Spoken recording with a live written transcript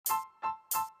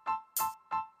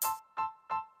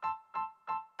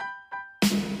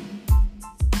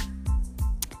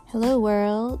Hello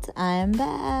world, I'm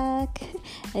back.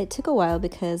 It took a while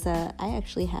because I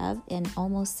actually have an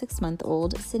almost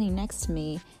 6-month-old sitting next to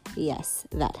me. Yes,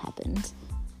 that happened.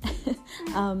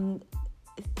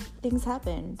 Things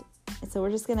happened. So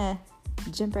we're just gonna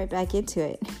jump right back into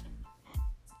it.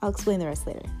 I'll explain the rest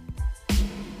later.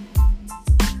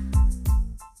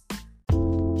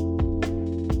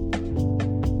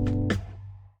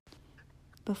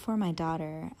 Before my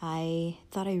daughter, I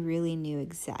thought I really knew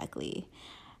exactly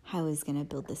how I was going to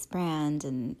build this brand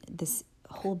and this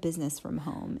whole business from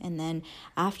home. And then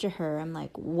after her, I'm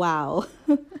like, wow,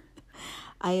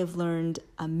 I have learned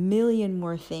a million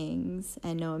more things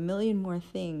and know a million more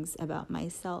things about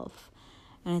myself.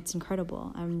 And it's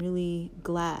incredible. I'm really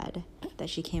glad that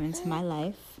she came into my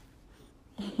life.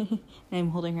 And I'm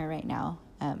holding her right now,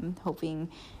 hoping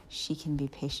she can be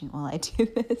patient while I do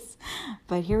this.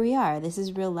 But here we are. This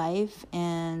is real life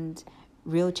and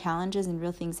real challenges and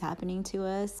real things happening to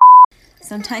us.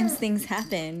 Sometimes things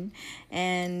happen,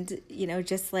 and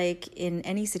just like in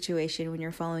any situation, when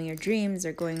you're following your dreams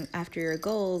or going after your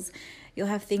goals, you'll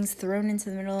have things thrown into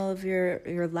the middle of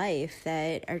your life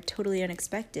that are totally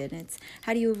unexpected. It's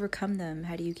how do you overcome them?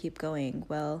 How do you keep going?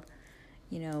 Well,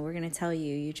 we're going to tell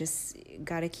you, you just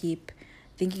got to keep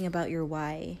thinking about your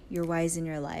whys in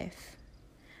your life.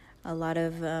 A lot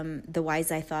of the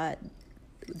whys I thought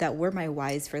that were my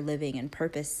whys for living and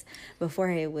purpose before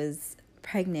I was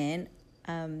pregnant,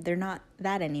 they're not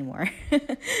that anymore.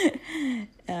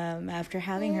 After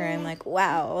having her, I'm like,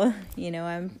 wow,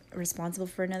 I'm responsible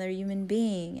for another human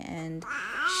being, and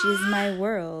she's my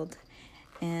world.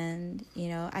 And,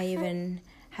 I even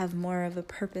have more of a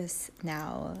purpose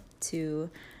now to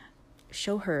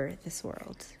show her this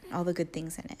world, all the good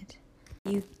things in it.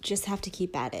 You just have to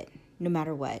keep at it, no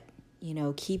matter what.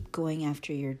 Keep going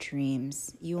after your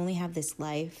dreams. You only have this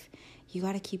life. You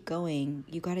got to keep going.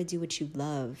 You got to do what you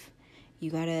love. You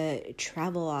got to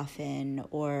travel often,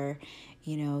 or,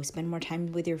 spend more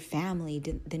time with your family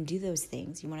than do those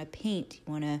things. You want to paint.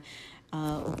 You want to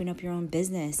open up your own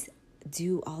business.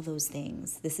 Do all those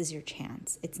things. This is your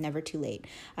chance. It's never too late.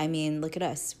 I mean, look at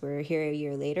us. We're here a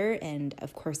year later, and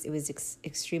of course it was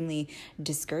extremely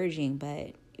discouraging,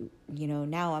 but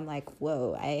now I'm like,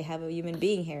 whoa, I have a human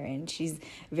being here, and she's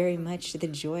very much the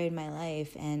joy in my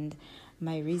life and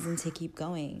my reason to keep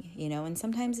going, and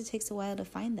sometimes it takes a while to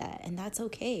find that, and that's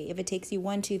okay. If it takes you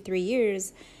 1, 2, 3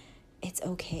 years, it's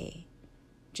okay.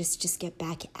 Just get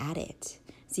back at it.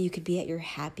 So you could be at your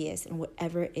happiest and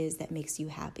whatever it is that makes you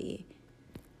happy.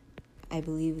 I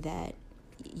believe that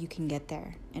you can get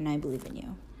there, and I believe in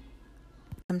you.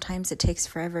 Sometimes it takes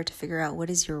forever to figure out what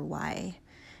is your why.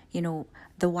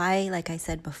 The why, like I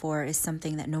said before, is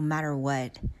something that no matter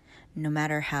what, no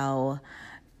matter how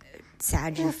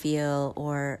sad you feel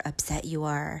or upset you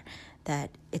are, that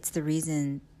it's the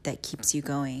reason that keeps you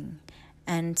going.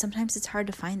 And sometimes it's hard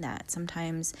to find that.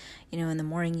 Sometimes, in the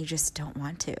morning you just don't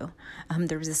want to.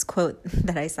 There was this quote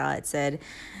that I saw. It said,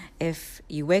 if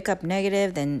you wake up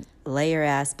negative, then lay your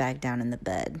ass back down in the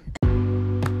bed.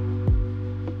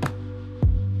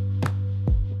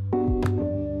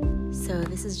 So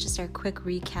this is just our quick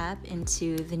recap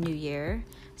into the new year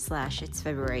 / it's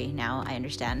February now, I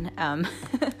understand. And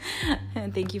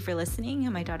thank you for listening.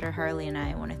 My daughter Harley and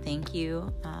I want to thank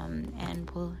you, and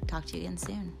we'll talk to you again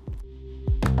soon.